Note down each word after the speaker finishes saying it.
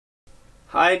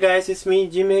Hi guys, it's me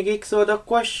Geek. So the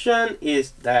question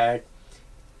is that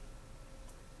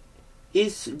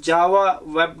is Java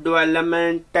web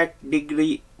development tech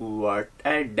degree worth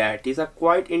it? That is a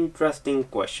quite interesting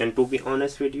question, to be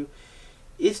honest with you.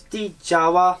 Is the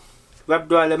Java web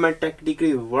development tech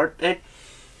degree worth it?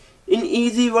 In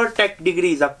easy word, tech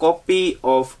degree is a copy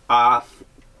of a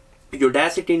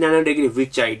Udacity nano degree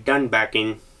which I done back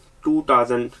in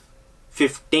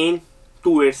 2015,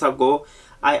 2 years ago.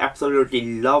 I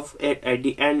absolutely love it. At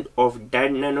the end of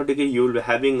that nano degree you will be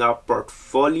having a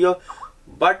portfolio.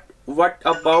 But what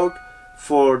about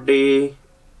for the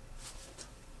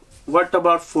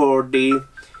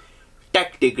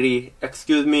tech degree?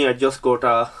 Excuse me, I just got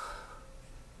a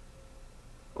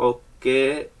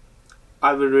okay,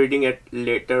 I will reading it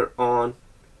later on.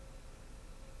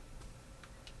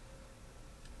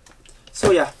 So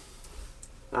yeah,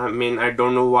 I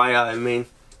don't know why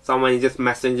someone is just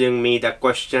messaging me the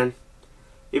question.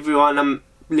 If you wanna,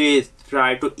 please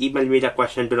try to email me the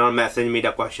question, do not message me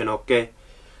the question, okay?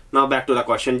 Now back to the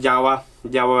question. Java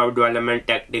web development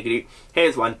tech degree.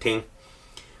 Here's one thing.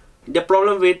 The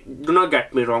problem with, do not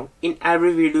get me wrong, in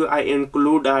every video I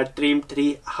include a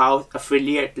Treehouse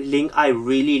affiliate link. I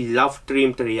really love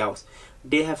Treehouse.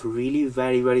 They have really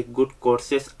very good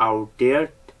courses out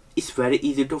there. It's very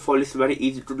easy to follow, it's very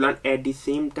easy to learn, at the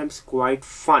same time it's quite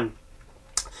fun.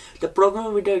 The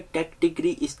problem with the tech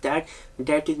degree is that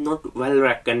is not well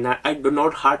recognized. I do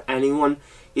not heard anyone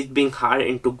is being hired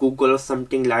into Google or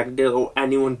something like that, or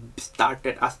anyone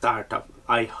started a startup.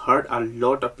 I heard a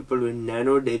lot of people with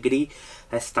nano degree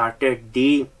has started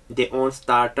their own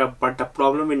startup, but the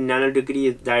problem with nano degree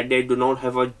is that they do not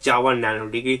have a Java nano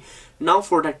degree. Now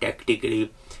for the tech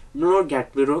degree, do not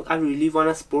get me wrong, I really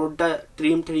wanna support the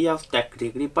Treehouse tech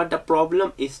degree, but the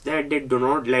problem is that they do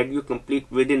not let you complete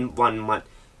within 1 month.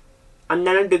 A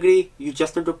nano degree, you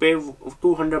just need to pay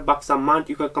 $200 a month.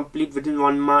 You can complete within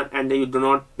 1 month, and then you do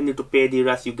not need to pay the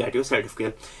rest. You get your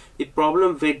certificate. The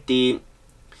problem with the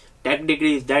tech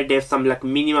degree is that there's some like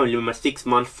minimum limit, 6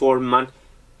 months, 4 months.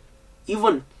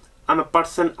 Even I'm a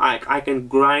person, I can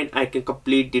grind, I can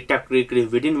complete the tech degree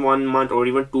within 1 month or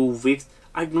even 2 weeks.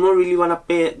 I do not really want to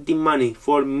pay the money.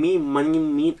 For me, money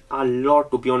means a lot,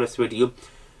 to be honest with you.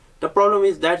 The problem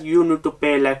is that you need to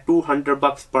pay like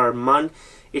 $200 per month.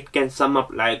 It can sum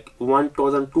up like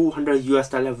 $1,200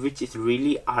 US, which is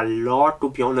really a lot, to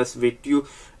be honest with you.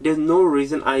 There's no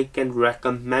reason I can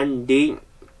recommend the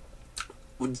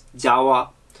Java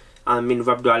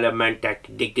web development tech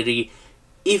degree.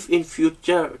 If in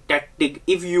future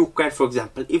if you can, for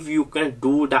example, if you can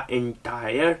do the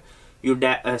entire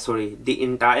Treehouse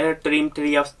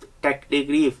tech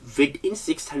degree within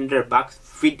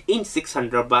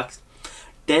 $600,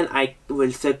 then I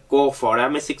will say go for it.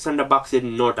 $600 is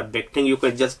not a big thing. You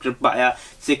can just buy a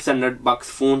 $600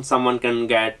 phone. Someone can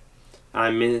get,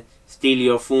 steal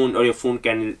your phone, or your phone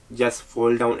can just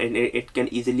fall down and it can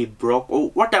easily break, or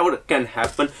whatever can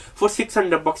happen. For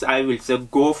 $600, I will say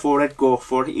go for it.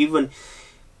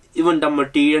 Even the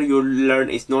material you learn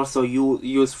is not so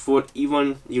useful.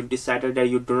 Even you decided that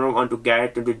you do not want to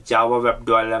get into Java web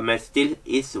development, still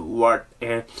is worth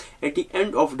it. At the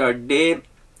end of the day,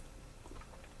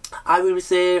 I will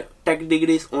say tech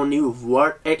degree is only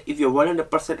worth it if you're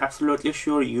 100% absolutely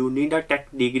sure you need a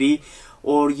tech degree,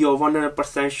 or you're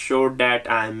 100% sure that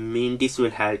this will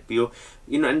help you.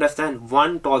 Understand,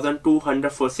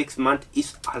 $1,200 for 6 months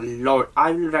is a lot.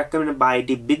 I will recommend buy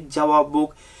the big Java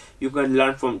book. You can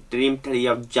learn from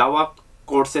Treehouse Java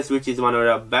courses, which is one of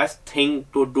the best thing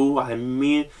to do.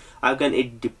 Again,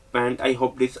 it depends. I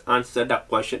hope this answered the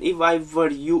question. If I were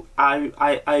you, I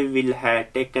will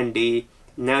have taken the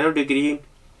nano degree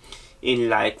in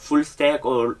like full stack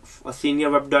or a senior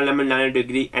web development nano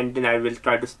degree, and then I will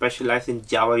try to specialize in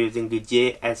Java using the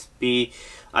JSP.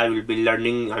 I will be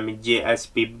learning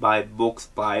JSP by books,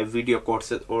 by video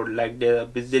courses, or like the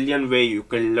bazillion way you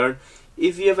can learn.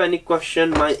 If you have any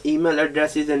question, my email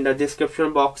address is in the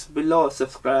description box below.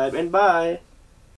 Subscribe and bye.